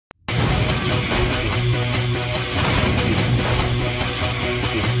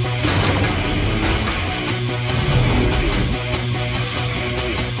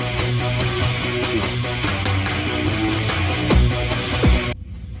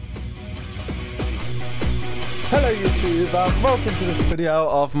Hello YouTube and welcome to this video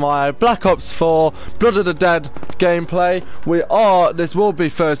of my Black Ops 4 Blood of the Dead gameplay. This will be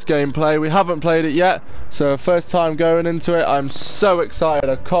first gameplay, we haven't played it yet, so first time going into it. I'm so excited,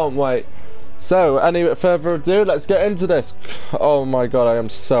 I can't wait. So, any further ado, let's get into this. Oh my god, I am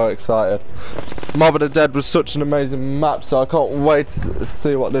so excited. Mob of the Dead was such an amazing map, so I can't wait to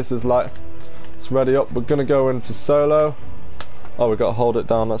see what this is like. It's ready up, we're gonna go into solo. Oh, we gotta hold it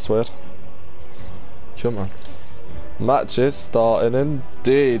down, that's weird. Come on. Match is starting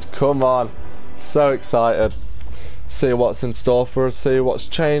indeed, come on. So excited. See what's in store for us, see what's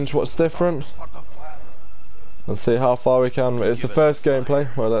changed, what's different. And see how far we can. It's the first gameplay.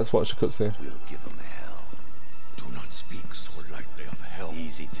 Well, let's watch the cutscene. We'll give them hell. Do not speak so lightly of hell.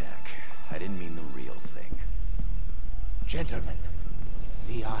 Easy, Tech. I didn't mean the real thing. Gentlemen,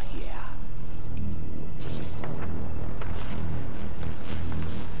 we are here.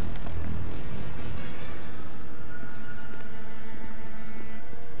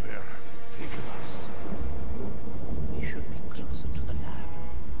 Where have you taken us? We should be closer to the lab.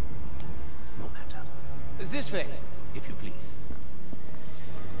 No matter. This way, if you please.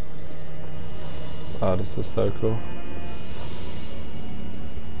 Oh, this is so cool.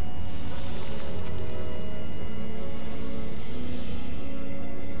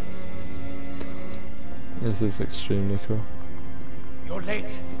 This is extremely cool. You're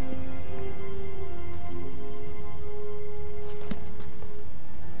late.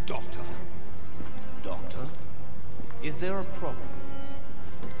 Doctor. Doctor? Is there a problem?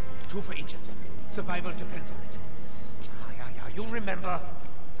 Two for each of them. Survival depends on it. Yeah. You remember.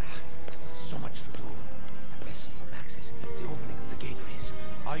 So much to do. A vessel from Axis. The opening of the gateways.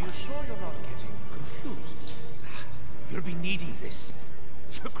 Are you sure you're not getting confused? You'll be needing this.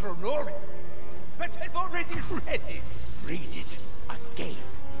 The chronorium. But I've already read it. Read it again.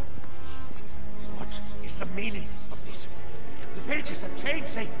 What is the meaning of this? The pages have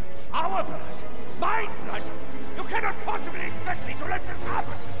changed. They... Our blood. My blood. You cannot possibly expect me to let this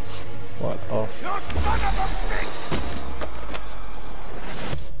happen. What off? You son of a bitch!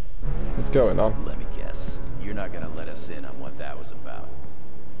 What's going on? Let me guess. You're not gonna let us in on what that was about.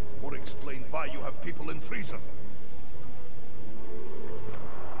 Or explain why you have people in freezer.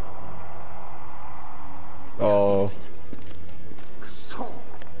 Oh. So,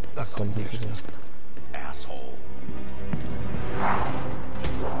 that's Asshole.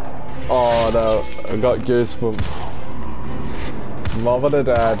 Oh no, I got goosebumps. Mob of the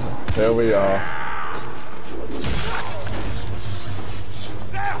Dead, here we are.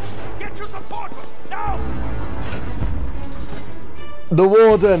 There! Get to the portal! Now! The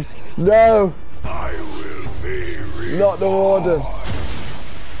Warden! No! I will be Not the Warden!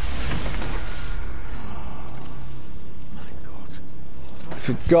 My God. I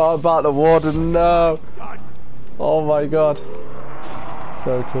forgot about the Warden, no! Done. Oh my god.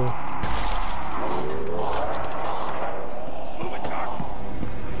 So cool. Move it, Doc.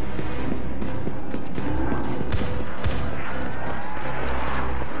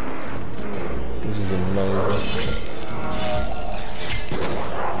 This is amazing.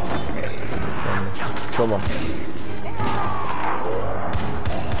 Come on.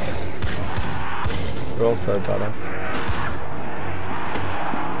 We're all so badass.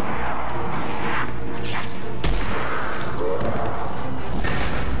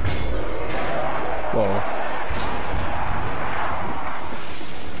 Whoa.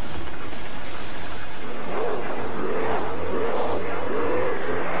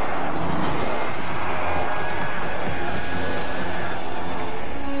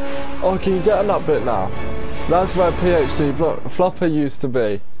 Oh, can you get on that bit now? That's where PhD Flopper used to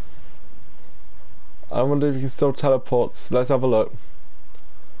be. I wonder if you can still teleport. Let's have a look.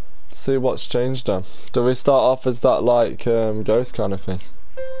 See what's changed then. Do we start off as that like ghost kind of thing?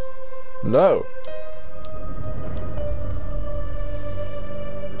 No.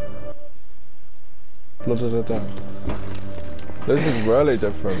 Blood of the Dead. This is really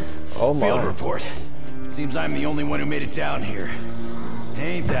different. Oh my. Field report. Seems I'm the only one who made it down here.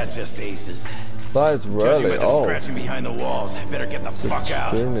 Ain't that just aces? That is Judging really by the old. scratching behind the walls, I better get the fuck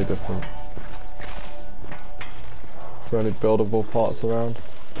out. Extremely different. Is there any buildable parts around?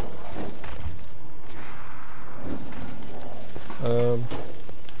 A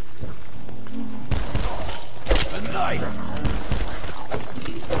knife.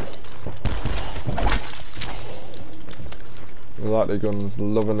 I like the guns,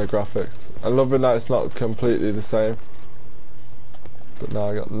 loving the graphics. I'm loving that it's not completely the same. But now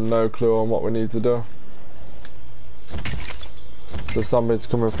I got no clue on what we need to do. The zombies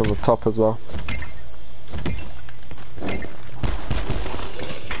coming from the top as well.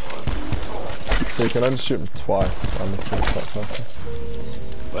 So you can only shoot them twice on this one quite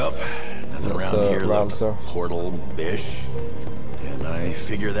fast. Well, nothing around here looks portal-ish. And I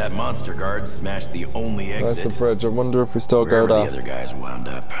figure that monster guard smashed the only exit. There's the bridge. I wonder if we still go Wherever down. the other guys wound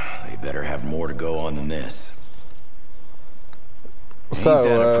up, they better have more to go on than this.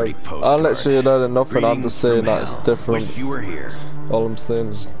 So, I'm literally learning nothing. I'm Greetings just seeing from that it's hell. different. Wish you were here. All I'm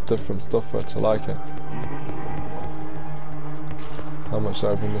seeing is different stuff, which I like it. How much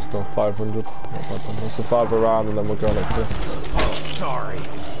open this door? 500. Not bad then. We'll survive around and then we'll go next year. Oh, sorry.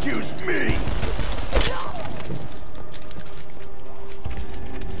 Excuse me.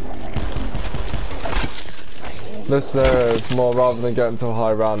 This is more, rather than getting to a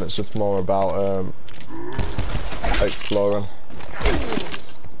high round, it's just more about exploring.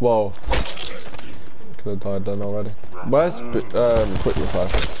 Whoa. Could have died then already. Where's quick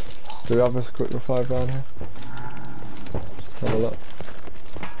revive? Do we have a quick revive down here? Just have a look.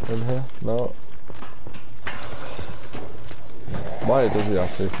 In here? No. Why does he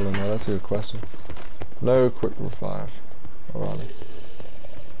have people in there? That's a good question. No quick revive. Alrighty.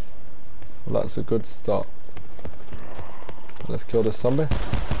 Well, that's a good start. Let's kill this zombie.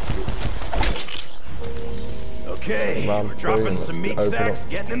 Okay, we're dropping some meat sacks,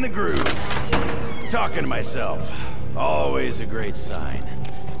 getting in the groove. Talking to myself. Always a great sign.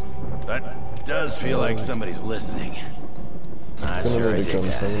 But does feel like somebody's listening. Not sure I dig so I'm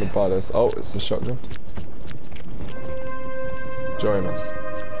that. gonna buy this. Oh, it's a shotgun. Join us.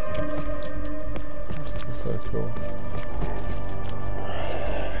 This is so cool.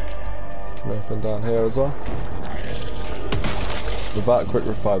 Nothing down here as well. Without a quick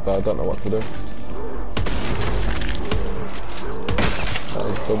revive though, I don't know what to do. That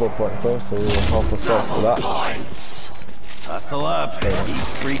is double points though, so we will help ourselves to that. Hustle up. Each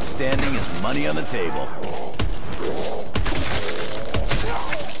freak standing is money on the table.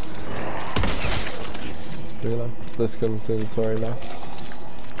 Really? This gun seems very nice.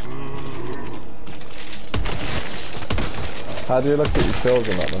 How do you look at your kills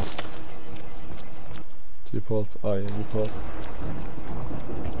in that though? Do you pause? Oh yeah, you pause.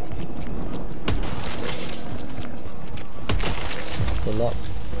 Done that.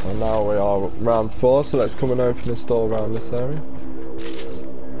 And now we are round 4, so let's come and open this door around this area.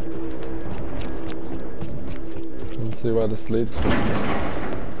 And see where this leads to.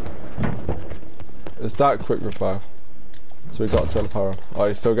 Is that quick revive? So we got to turn the power on. Oh,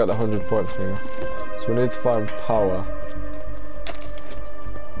 you still get the 100 points from you. So we need to find power.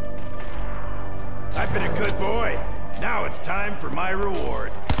 I've been a good boy. Now it's time for my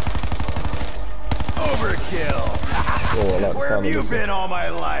reward. Overkill. Oh, I like Where have you been all my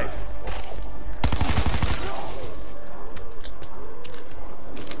life?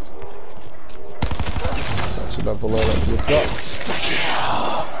 That should have a load up to the top.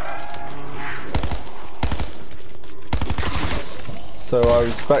 So I was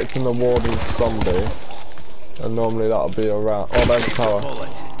expecting the warden's zombie, and normally that'll be around. Oh, there's the power.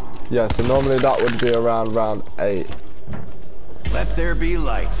 Yeah, so normally that would be around round 8. Let there be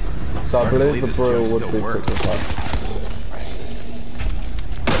light. So I believe the brew would be quick revive.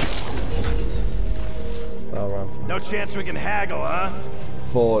 Oh, round No chance we can haggle, huh?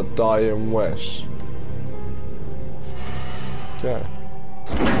 4, dying wish. Okay.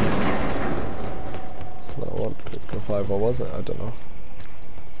 It's not one quick revive, or was it? I don't know.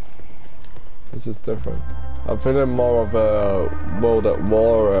 This is different. I'm feeling more of a World at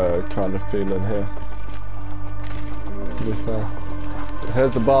War kind of feeling here, to be fair.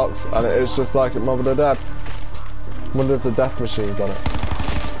 Here's the box, and it is just like at Mother the Dead. Wonder if the death machine's on it.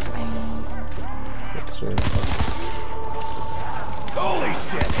 Holy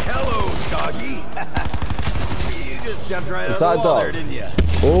shit! Hello, doggy. You just jumped right out of the wall there, didn't you?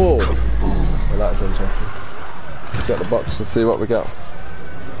 Oh, well, that's interesting. Let's get the box to see what we got.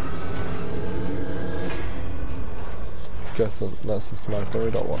 Guess that's the smoker.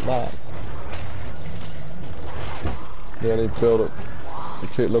 We don't want that. We only build up. We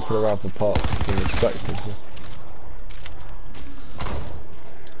keep looking around for parts and expecting to.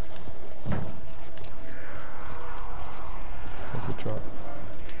 Let's try.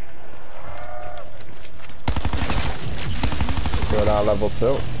 We're now level 2.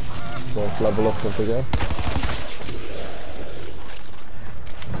 So let's level up once again.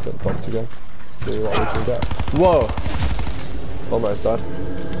 Let's get the box again. See what we can get. Whoa! Almost died.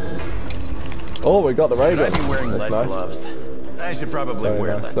 Oh, we got the ray gun. I'd be wearing That's lead nice. gloves. I should probably Very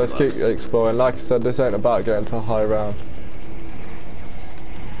wear nice. lead Let's gloves. keep exploring. Like I said, this ain't about getting to a high round.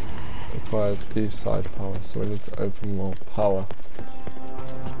 Requires east side power, so we need to open more power.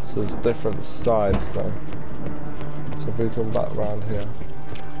 So there's different sides though. So if we come back round here.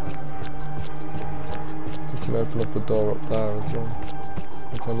 can open up a door up there as well.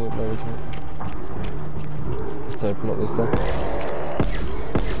 Can you? No, we can't. Let's open up this thing.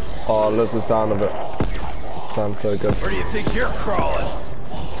 Oh, I love the sound of it. Sounds so good. Where do you think you're crawling?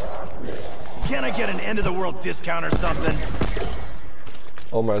 Can't I get an end of the world discount or something?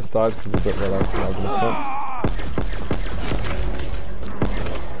 Almost died because of a bit more like the front.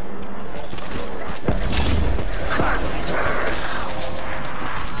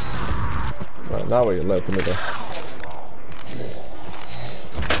 Right, now we can open the door.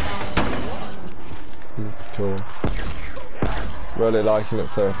 This is cool. Really liking it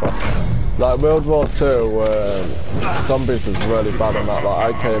so far. Like World War II, zombies was really bad on that.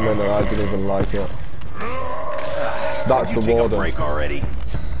 Like I came in and I didn't even like it. That's the warden. Break already.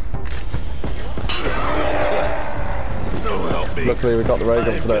 So help me. Luckily we got the ray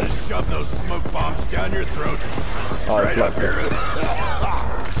gun for this. Shove those smoke bombs down your throat. Oh, Right up here.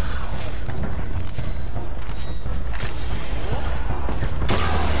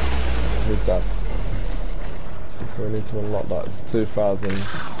 Who's that? So we need to unlock that. It's 2,000,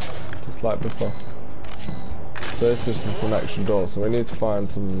 just like before. So this is just an extra door, so we need to find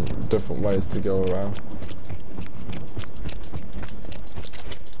some different ways to go around.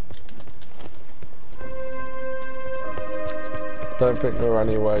 Don't think there are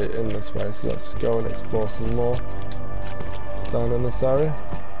any way in this way, so let's go and explore some more down in this area.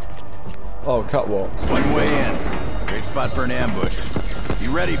 Oh, catwalk. One way in. Great spot for an ambush.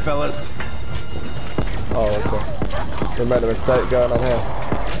 You ready, fellas? Oh, okay. We made a mistake going on here.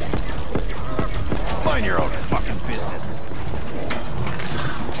 Mind your own fucking business.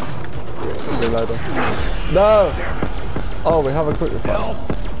 Reloading. No! Oh, we have a quick reply.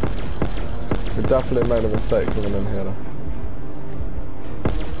 We definitely made a mistake coming in here though.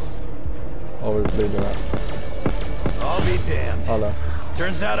 Oh, we're bleeding out. I'll be damned. Oh no.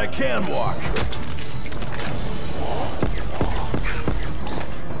 Turns out I can walk.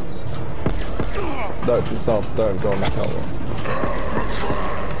 Note to self, don't go on the catwalk.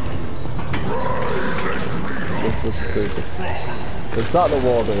 This was stupid. Is that the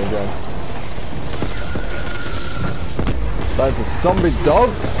warden again? That's a zombie dog?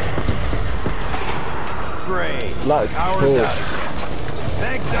 Great. That is Hours cool. out again.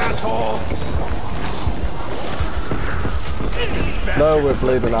 Thanks, asshole. No, we're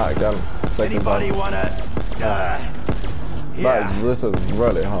bleeding out again. Second Anybody time. wanna? Yeah. This is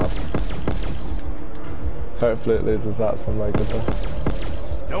really hard. Hopefully it leads us out somewhere good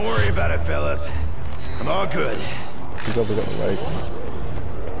though. Don't worry about it, fellas. I'm all good. We got the ray gun.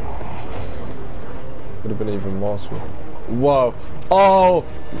 Would have been even more sweet. Whoa! Oh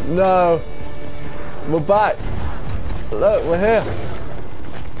no! We're back. Look, we're here.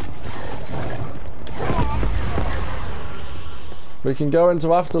 We can go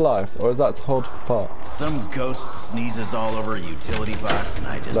into afterlife, or is that to hold apart? Some ghost sneezes all over a utility box, and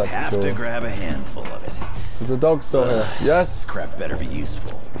I just That's have cool. to grab a handful of it. Is the dog still here? Yes. This crap better be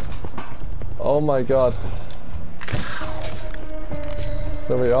useful. Oh my god.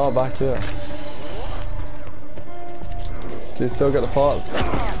 So we are back here. Do you still get the parts?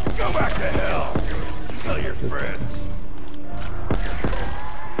 Go back to hell. Tell your friends.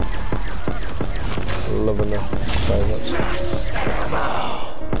 Loving this so much.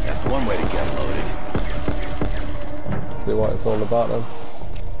 That's one way to get loaded. See what it's all about then.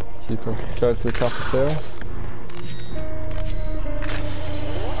 Keep him. Go to the cafeteria.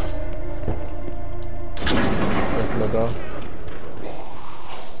 Open the door.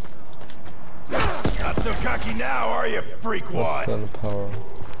 Not so cocky now, are you, Let's freakwad? turn the power on.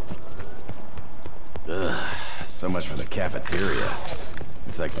 Ugh, so much for the cafeteria.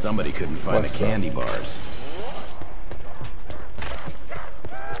 Looks like somebody couldn't find What's the candy bars.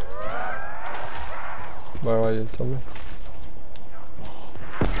 Where are you, Tommy?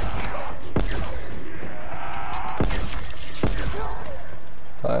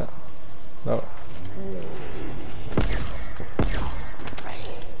 Fire. No.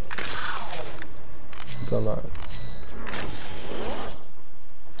 Still not.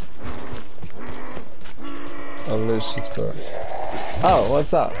 Unleash the spirit. Oh,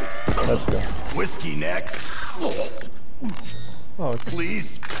 what's that? Let's go. Whiskey next, Oh, okay.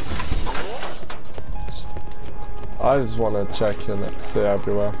 please. I just want to check and see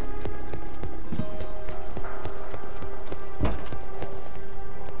everywhere.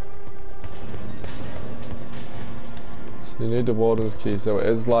 So you need the warden's key, so it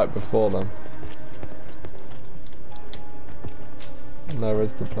is like before then. And there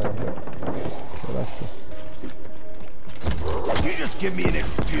is the plan. Okay, that's good. You just give me an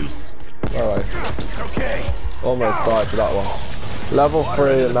excuse. Alright, Okay. almost died for that one. Level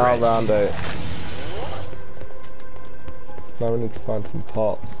 3 and now round 8. Now we need to find some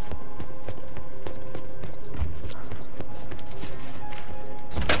parts.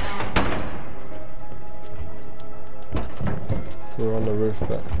 So we're on the roof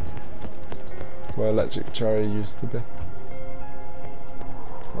bit, where Electric Cherry used to be.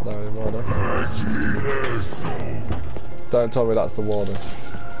 Not there anymore though. Don't tell me that's the warden.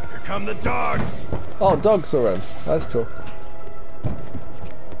 Here come the dogs! Oh, dogs are in. That's cool.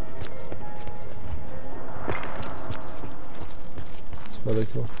 It's really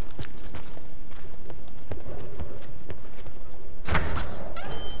cool.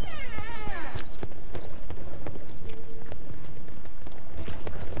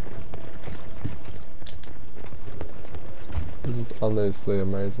 This is honestly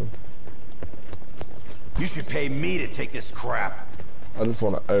amazing. You should pay me to take this crap. I just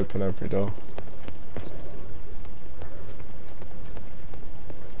want to open every door.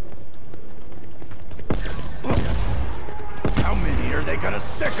 How many are they gonna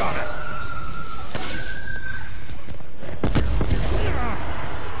sick on us?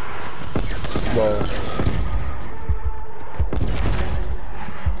 Well,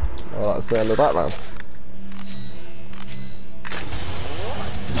 that's the end of that now.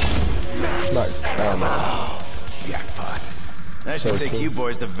 Nice. Jackpot. I should take you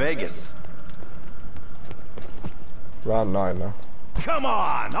boys to Vegas. Round 9 now. Come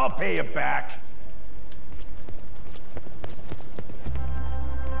on, I'll pay you back.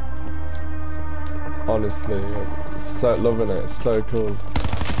 Honestly, I'm so loving it. It's so cool.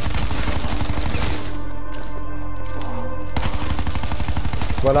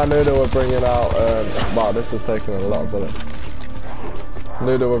 When I knew they were bringing out, wow, this is taking a lot of bullets. I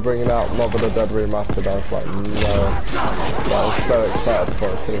knew they were bringing out Mob of the Dead Remastered. I was like, no. I was so excited for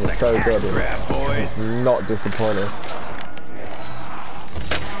it. It was so good. It's not disappointing.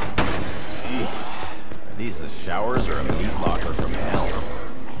 These the showers or a meat locker from hell?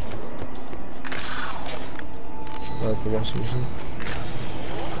 That's the washing machine.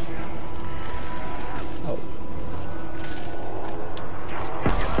 Oh.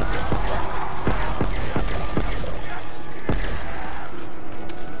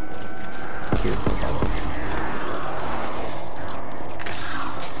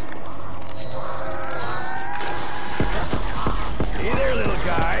 Hey there, little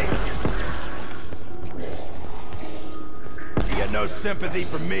guy. You got no sympathy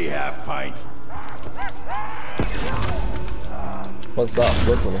for me, half pint. What's that?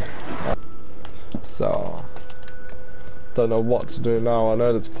 Good one. So, don't know what to do now. I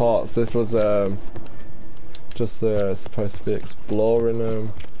know there's parts. This was just supposed to be exploring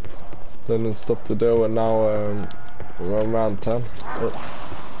and stuff to do, and now we're on round 10.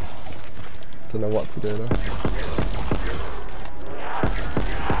 Don't know what to do now.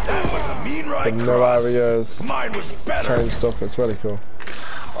 That was a mean ride. The new areas, Mine was better. change stuff. It's really cool.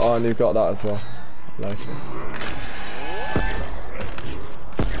 Oh, and you've got that as well. I like it.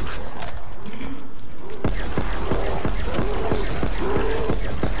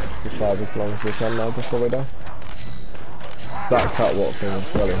 Survive as long as we can now before we die. That catwalk thing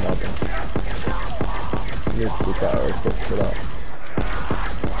is really hard though. Needs to be better equipped for that.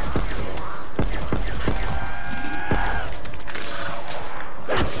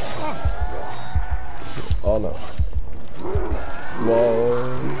 Oh no. Whoa.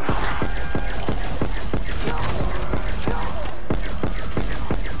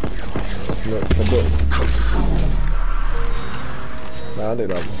 No, kaboom. Nah, I did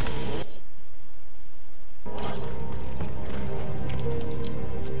that one.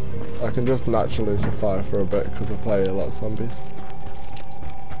 I can just naturally survive for a bit because I play a lot of zombies.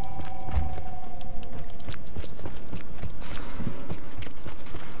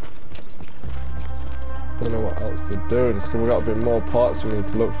 Don't know what else to do. We've got a bit more parts we need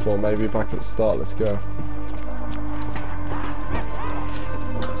to look for. Maybe back at the start. Let's go.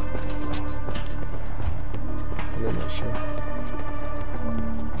 I'm not sure.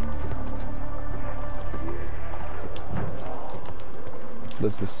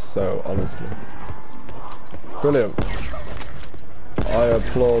 This is so, honestly, brilliant. I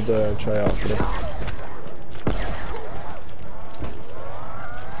applaud Trey out for this.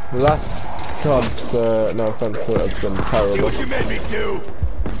 The last CODs, no offense to it, have been See terrible. what you made me do.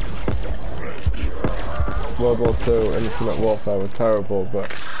 World War II, Infinite Warfare were terrible, but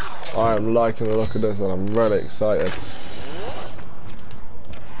I am liking the look of this and I'm really excited.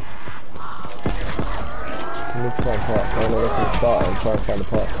 I need to find parts. I want to look at the start and try and find a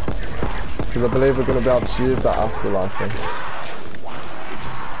part. Because I believe we're going to be able to use that afterlife thing.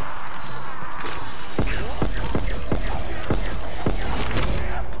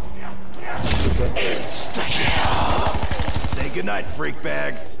 Good night, freak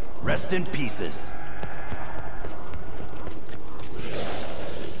bags. Rest in pieces.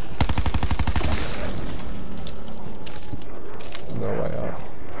 No way out.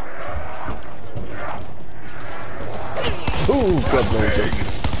 Ooh, God knows it.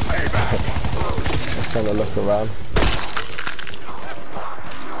 Let's have a look around.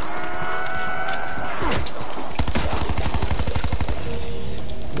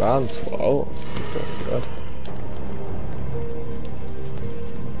 Round 12. Good.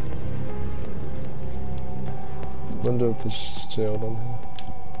 Wonder if there's shield on here.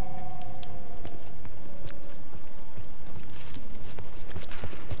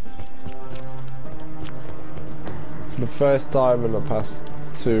 For the first time in the past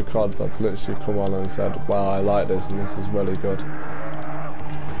 2 CODs, I've literally come on and said, wow, I like this and this is really good. Are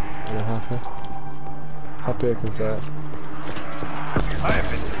you happy? Happy I can say it. I have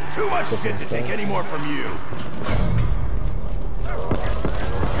been through too much shit to take any more from you.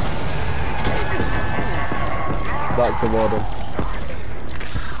 Back to warden.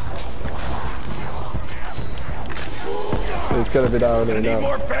 He's gonna be down here now. Need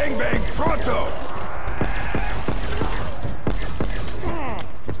more bang bang pronto.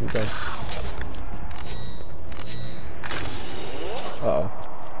 Okay. Uh-oh.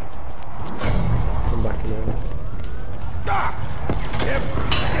 Come back in here.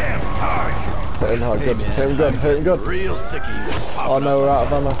 Damn time. Hit him hard, good. Hit him good, hit him good. Real sick of you. Oh no, we're out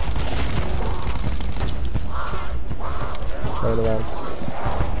of ammo. Turn around.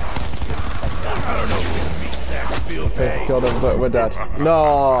 I don't know if meat sacks feel pain. Killed him, but we're dead.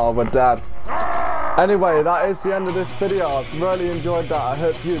 No, we're dead. Anyway, that is the end of this video. I've really enjoyed that. I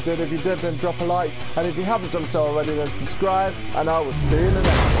hope you did. If you did, then drop a like. And if you haven't done so already, then subscribe. And I will see you in the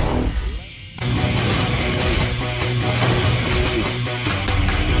next one.